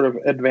is sort of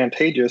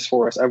advantageous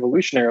for us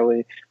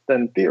evolutionarily,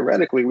 then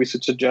theoretically we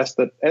should suggest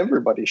that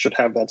everybody should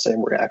have that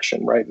same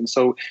reaction, right? And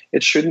so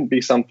it shouldn't be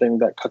something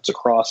that cuts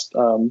across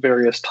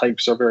various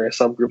types or various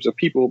subgroups of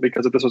people,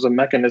 because if this was a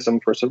mechanism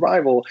for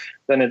survival,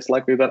 then it's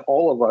likely that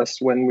all of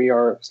us, when we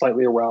are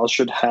slightly aroused,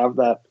 should have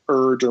that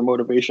urge or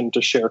motivation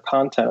to share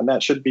content. And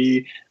that should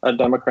be a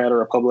Democrat or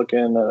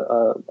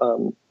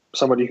Republican,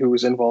 somebody who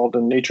is involved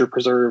in nature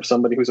preserve,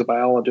 somebody who's a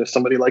biologist,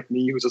 somebody like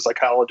me who's a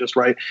psychologist,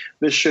 right?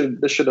 This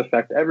should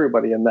affect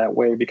everybody in that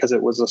way, because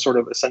it was a sort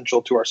of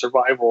essential to our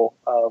survival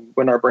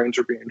when our brains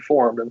were being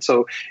formed. And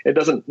so it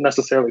doesn't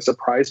necessarily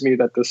surprise me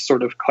that this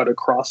sort of cut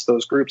across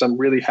those groups. I'm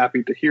really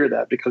happy to hear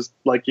that, because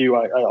like you,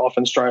 I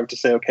often strive to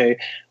say, okay,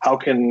 how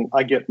can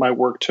I get my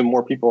work to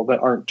more people that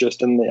aren't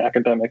just in the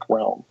academic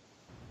realm?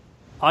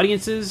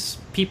 Audiences,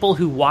 people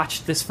who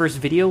watched this first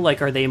video,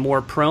 like, are they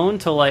more prone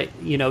to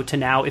to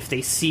now, if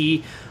they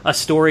see a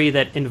story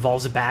that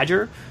involves a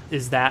badger,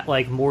 is that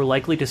like more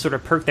likely to sort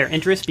of perk their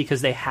interest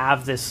because they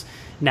have this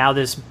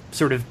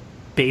sort of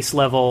base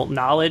level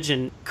knowledge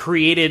and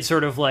created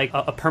sort of like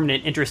a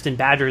permanent interest in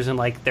badgers, and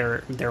like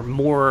they're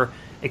more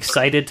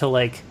excited to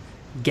like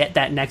get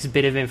that next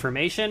bit of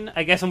information.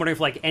 I guess I'm wondering if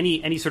like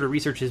any sort of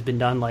research has been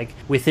done like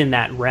within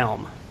that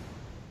realm.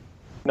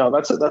 No,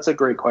 that's a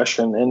great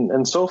question.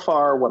 And so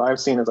far, what I've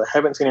seen is I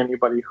haven't seen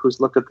anybody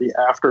who's looked at the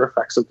after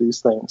effects of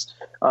these things.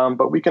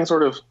 But we can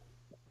sort of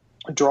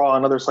draw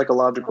on other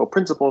psychological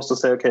principles to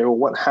say, okay, well,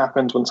 what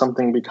happens when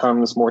something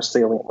becomes more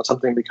salient, when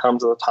something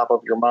becomes at the top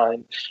of your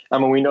mind?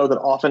 And we know that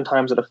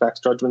oftentimes it affects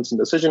judgments and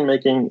decision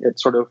making. It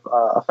sort of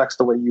affects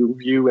the way you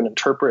view and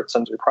interpret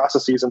sensory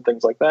processes and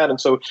things like that.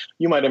 And so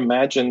you might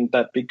imagine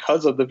that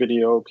because of the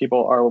video,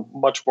 people are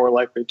much more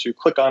likely to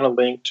click on a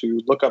link,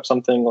 to look up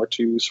something, or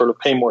to sort of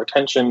pay more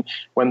attention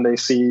when they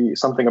see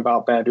something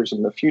about badgers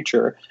in the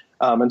future.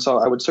 And so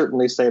I would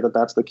certainly say that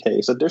that's the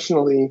case.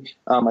 Additionally,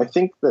 I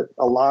think that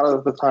a lot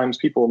of the times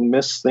people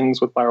miss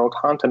things with viral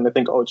content. They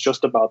think, oh, it's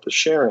just about the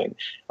sharing.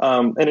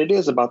 And it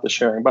is about the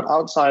sharing. But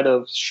outside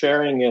of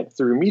sharing it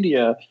through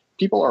media,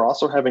 people are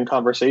also having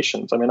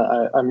conversations. I mean,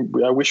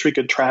 I wish we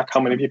could track how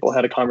many people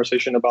had a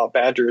conversation about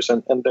badgers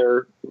and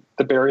the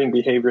burying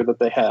behavior that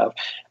they have.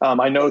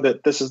 I know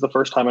that this is the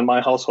first time in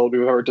my household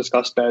we've ever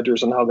discussed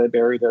badgers and how they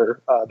bury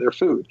their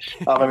food.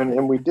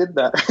 And we did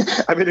that.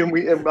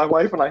 And my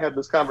wife and I had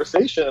this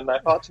conversation, and I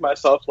thought to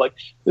myself, like,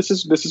 this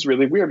is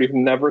really weird. We've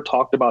never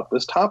talked about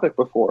this topic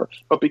before,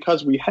 but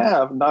because we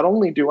have, not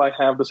only do I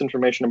have this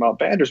information about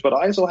badgers, but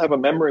I also have a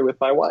memory with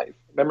my wife,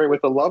 memory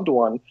with a loved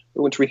one,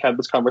 in which we had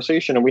this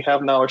conversation, and we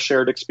have now a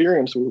shared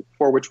experience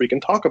for which we can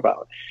talk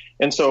about.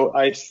 And so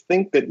I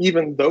think that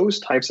even those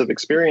types of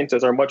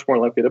experiences are much more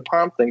likely to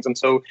prompt things. And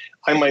so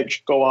I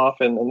might go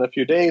off in a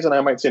few days and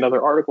I might see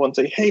another article and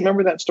say, hey,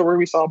 remember that story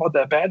we saw about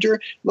that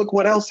badger? Look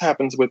what else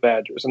happens with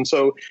badgers. And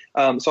so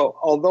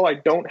although I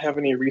don't have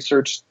any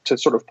research to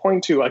sort of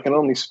point to, I can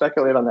only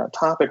speculate on that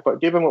topic.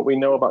 But given what we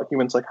know about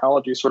human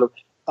psychology, sort of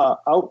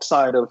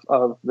outside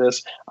of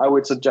this, I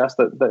would suggest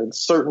that it's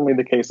certainly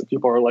the case that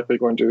people are likely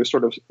going to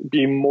sort of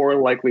be more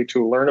likely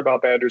to learn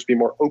about badgers, be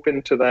more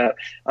open to that,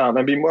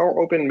 and be more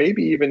open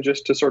maybe even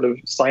just to sort of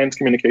science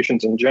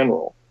communications in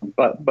general.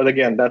 But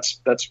again, that's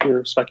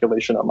pure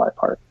speculation on my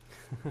part.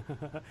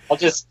 I'll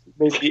just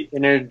maybe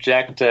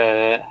interject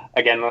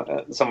again,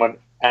 somewhat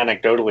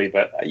anecdotally,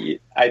 but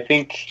I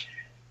think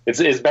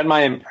it's been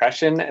my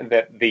impression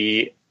that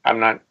I'm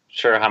not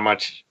sure how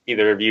much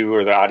either of you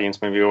or the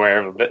audience may be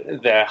aware of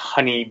the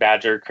honey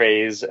badger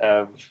craze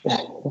of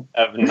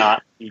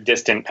not the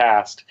distant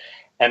past.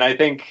 And I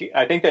think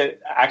that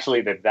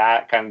actually that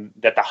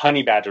the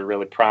honey badger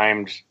really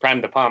primed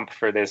the pump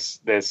for this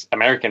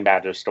American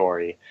badger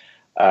story,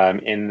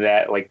 in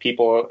that like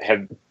people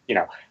had,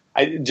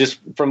 I just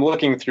from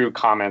looking through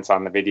comments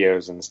on the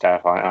videos and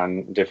stuff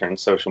on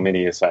different social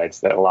media sites,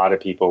 that a lot of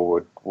people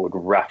would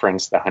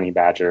reference the honey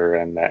badger,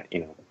 and that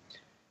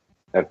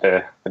that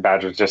the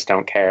badgers just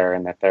don't care,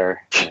 and that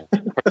they're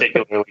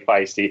particularly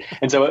feisty.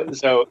 And so it's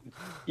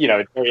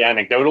very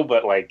anecdotal,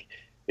 but like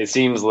it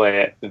seems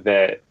like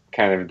that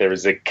kind of there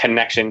was a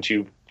connection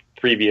to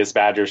previous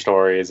badger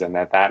stories, and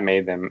that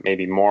made them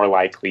maybe more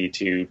likely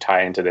to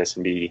tie into this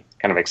and be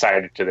kind of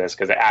excited to this,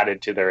 because it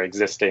added to their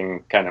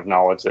existing kind of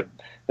knowledge that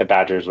the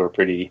badgers were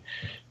pretty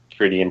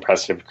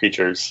impressive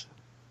creatures.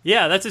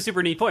 Yeah, that's a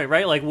super neat point,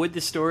 right? Like, would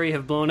this story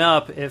have blown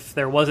up if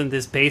there wasn't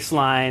this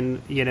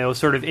baseline,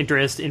 sort of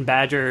interest in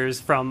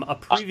badgers from a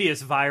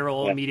previous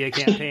viral media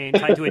campaign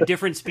tied to a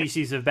different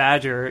species of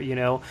badger,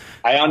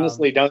 I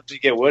honestly don't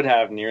think it would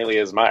have nearly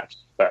as much,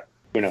 but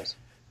who knows?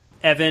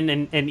 Evan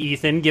and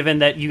Ethan, given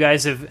that you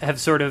guys have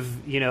sort of,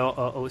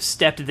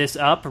 stepped this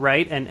up,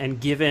 right,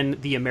 and given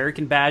the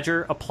American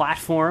badger a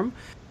platform,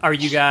 are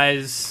you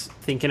guys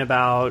thinking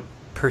about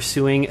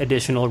pursuing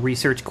additional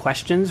research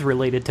questions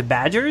related to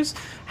badgers?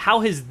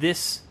 How has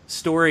this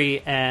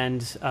story and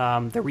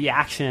the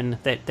reaction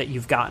that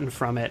you've gotten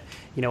from it,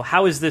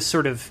 how has this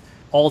sort of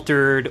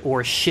altered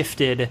or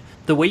shifted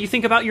the way you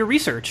think about your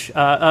research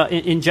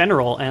in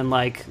general, and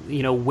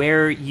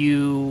where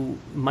you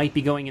might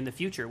be going in the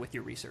future with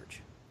your research?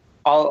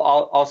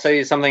 I'll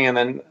say something, and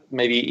then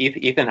maybe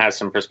Ethan has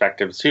some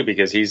perspectives too,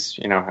 because he's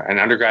an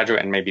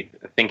undergraduate and maybe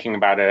thinking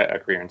about a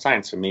career in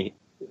science.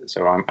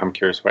 So I'm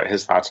curious what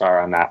his thoughts are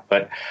on that.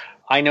 But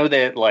I know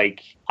that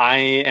I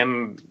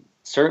am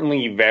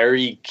certainly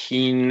very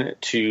keen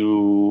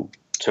to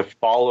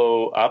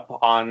follow up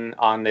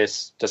on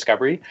this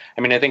discovery.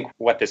 I mean, I think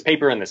what this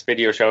paper and this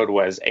video showed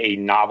was a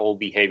novel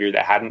behavior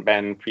that hadn't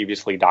been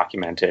previously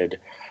documented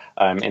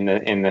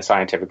in the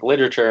scientific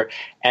literature,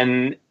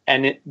 and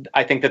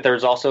I think that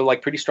there's also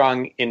pretty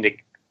strong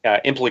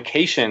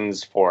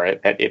implications for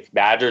it, that if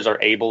badgers are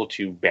able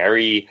to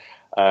bury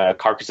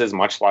carcasses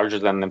much larger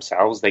than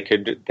themselves, they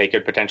could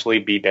potentially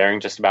be bearing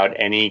just about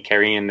any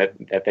carrion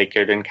that they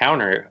could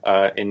encounter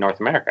in North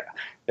America.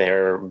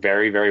 They're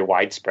very, very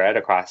widespread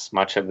across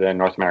much of the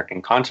North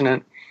American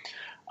continent.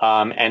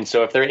 And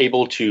so if they're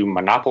able to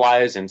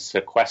monopolize and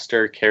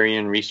sequester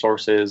carrion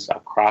resources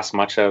across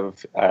much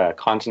of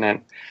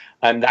continent,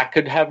 that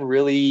could have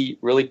really,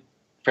 really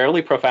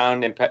fairly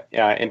profound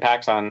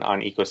impacts on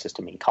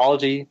ecosystem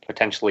ecology,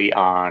 potentially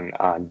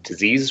on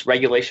disease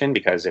regulation,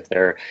 because if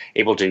they're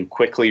able to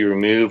quickly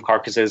remove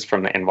carcasses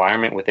from the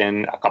environment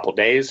within a couple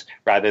days,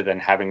 rather than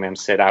having them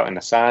sit out in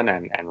the sun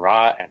and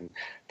rot and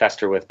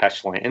fester with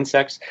pestilent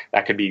insects,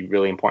 that could be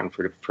really important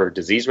for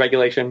disease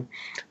regulation.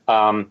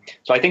 So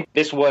I think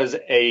this was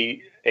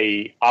a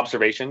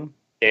observation.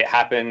 It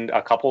happened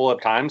a couple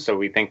of times, so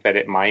we think that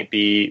it might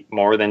be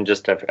more than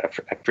just a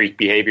freak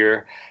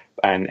behavior,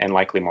 and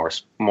likely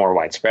more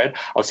widespread.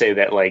 I'll say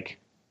that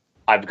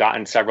I've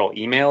gotten several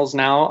emails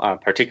now,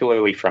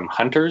 particularly from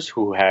hunters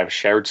who have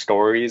shared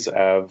stories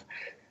of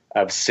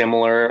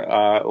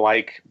similar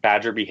like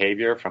badger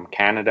behavior from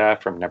Canada,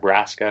 from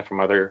Nebraska, from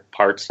other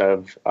parts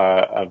of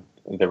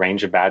the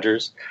range of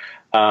badgers.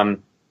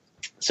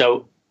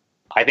 So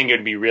I think it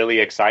would be really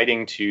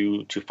exciting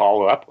to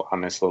follow up on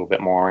this a little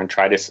bit more and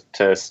try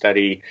to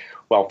study.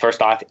 Well,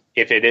 first off,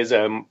 if it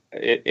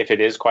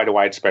is quite a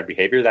widespread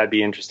behavior, that'd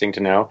be interesting to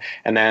know,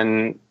 and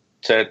then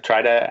to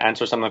try to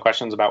answer some of the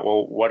questions about,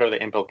 well, what are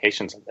the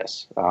implications of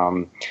this?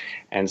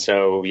 And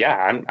so,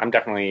 yeah, I'm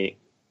definitely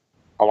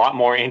a lot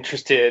more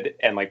interested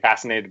and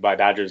fascinated by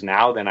badgers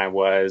now than I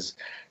was,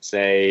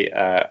 say,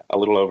 a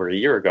little over a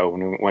year ago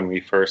when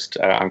we first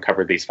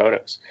uncovered these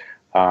photos.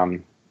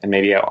 And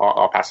maybe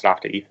I'll pass it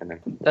off to Ethan.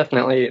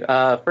 Definitely.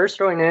 First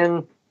going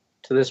in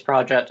to this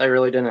project, I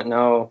really didn't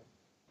know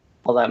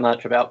all that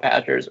much about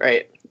badgers,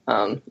 right?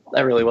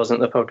 That really wasn't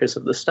the focus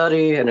of the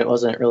study, and it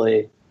wasn't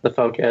really the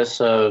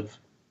focus of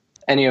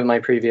any of my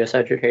previous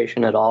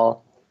education at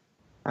all.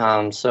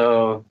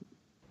 So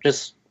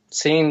just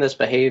seeing this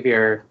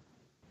behavior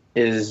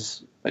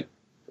is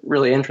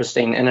really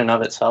interesting in and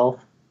of itself.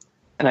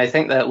 And I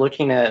think that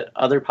looking at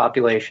other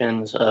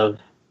populations of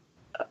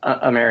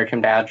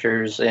American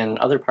badgers in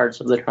other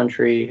parts of the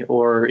country,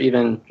 or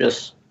even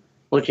just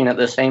looking at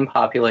the same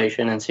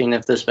population and seeing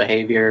if this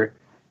behavior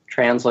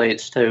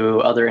translates to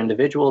other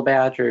individual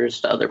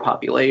badgers, to other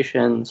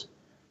populations,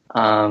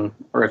 or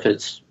if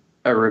it's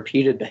a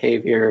repeated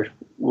behavior,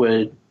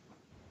 would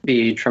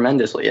be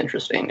tremendously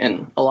interesting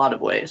in a lot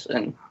of ways.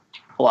 And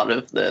a lot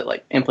of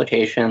the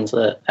implications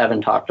that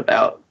Evan talked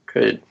about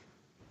could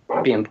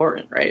be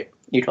important, right,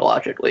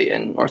 ecologically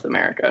in North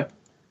America.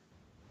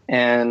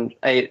 And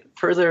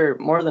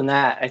more than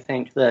that, I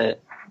think that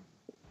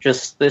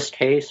just this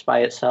case by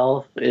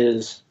itself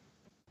is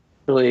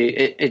really,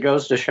 it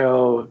goes to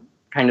show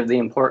kind of the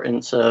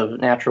importance of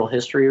natural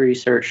history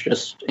research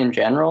just in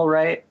general,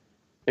 right?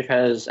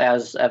 Because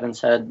as Evan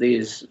said,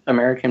 these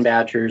American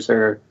badgers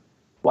are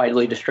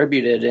widely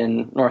distributed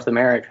in North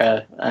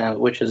America,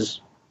 which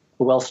is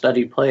a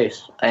well-studied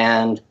place.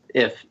 And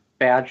if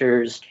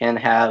badgers can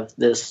have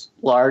this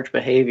large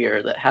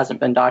behavior that hasn't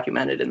been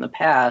documented in the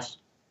past,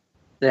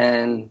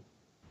 then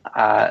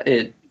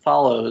it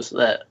follows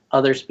that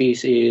other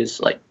species,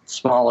 like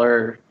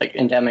smaller,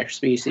 endemic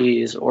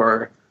species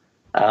or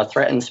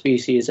threatened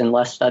species in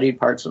less studied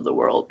parts of the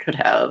world, could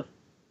have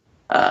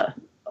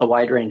a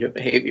wide range of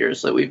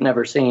behaviors that we've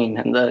never seen,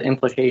 and the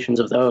implications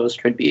of those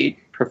could be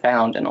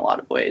profound in a lot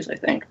of ways, I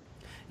think.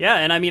 Yeah,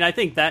 and I mean, I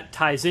think that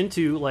ties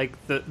into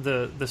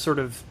the sort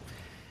of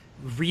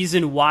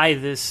reason why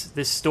this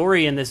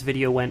story in this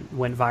video went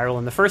viral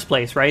in the first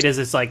place, right? Is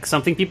it's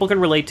something people can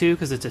relate to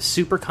because it's a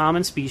super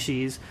common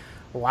species.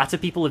 Lots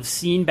of people have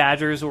seen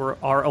badgers or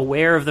are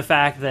aware of the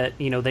fact that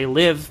they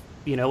live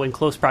in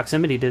close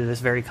proximity to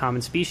this very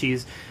common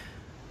species.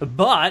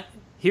 But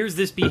here's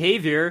this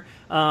behavior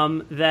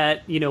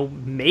that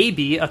may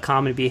be a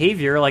common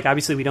behavior.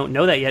 Obviously we don't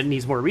know that yet; it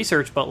needs more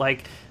research. But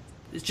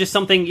it's just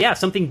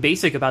something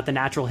basic about the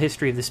natural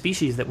history of the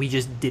species that we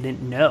just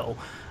didn't know.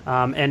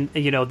 And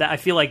that I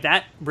feel like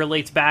that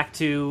relates back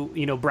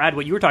to Brad,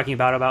 what you were talking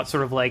about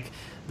sort of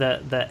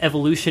the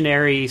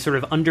evolutionary sort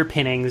of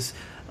underpinnings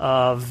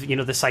of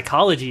the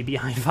psychology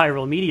behind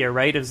viral media,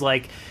 right? It's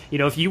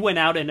if you went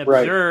out and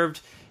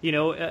observed,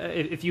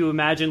 if you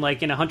imagine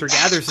in a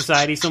hunter-gatherer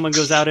society, someone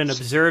goes out and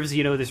observes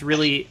this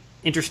really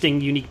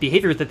interesting, unique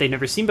behavior that they've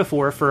never seen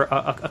before for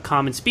a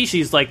common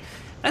species,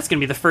 that's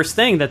going to be the first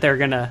thing that they're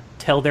going to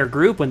tell their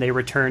group when they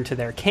return to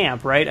their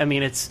camp, right? I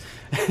mean, it's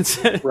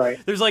right.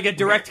 There's a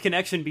direct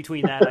connection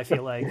between that, I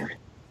feel like.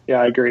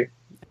 Yeah, I agree.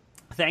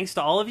 Thanks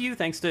to all of you.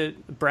 Thanks to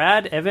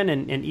Brad, Evan,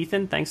 and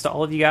Ethan. Thanks to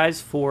all of you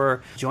guys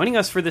for joining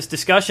us for this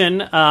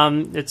discussion.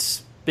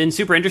 It's been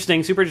super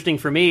interesting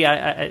for me.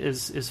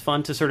 It's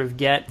fun to sort of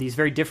get these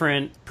very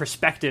different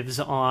perspectives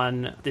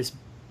on this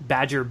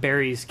Badger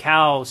Buries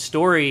cow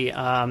story,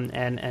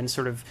 and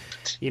sort of,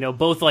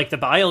 both the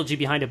biology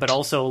behind it, but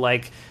also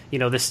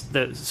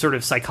the sort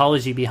of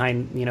psychology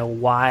behind,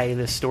 why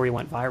this story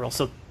went viral.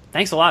 So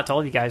thanks a lot to all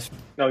of you guys.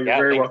 No, you're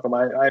very welcome.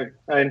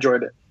 I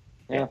enjoyed it.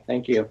 Yeah,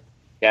 thank you.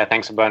 Yeah,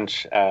 thanks a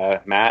bunch,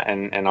 Matt,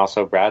 and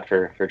also Brad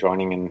for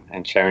joining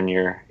and sharing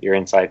your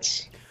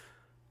insights.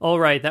 All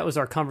right, that was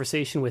our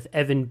conversation with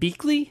Evan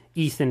Beakley,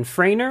 Ethan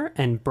Frainer,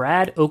 and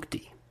Brad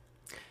Oakty.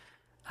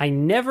 I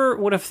never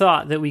would have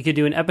thought that we could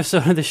do an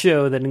episode of the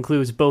show that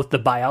includes both the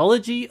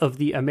biology of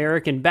the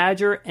American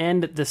badger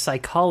and the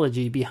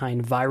psychology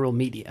behind viral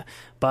media.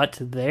 But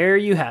there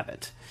you have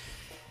it.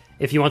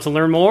 If you want to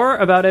learn more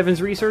about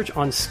Evan's research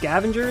on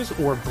scavengers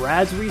or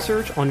Brad's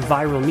research on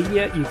viral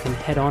media, you can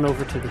head on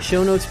over to the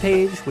show notes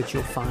page, which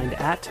you'll find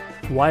at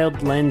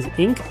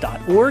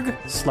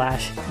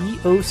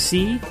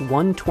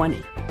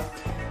wildlensinc.org/EOC120.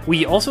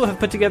 We also have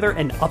put together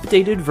an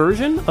updated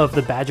version of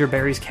the Badger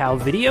Buries cow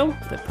video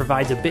that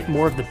provides a bit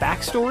more of the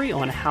backstory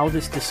on how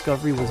this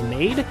discovery was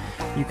made.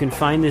 You can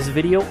find this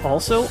video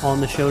also on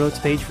the show notes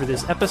page for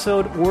this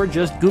episode, or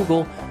just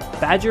Google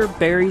Badger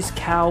Buries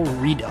cow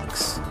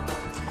REDUX.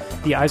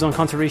 The Eyes on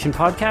Conservation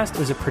podcast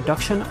is a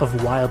production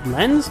of Wild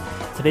Lens.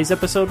 Today's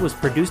episode was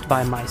produced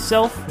by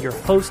myself, your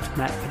host,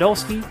 Matt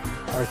Podolsky.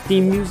 Our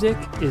theme music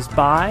is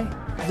by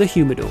The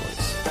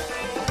Humidors.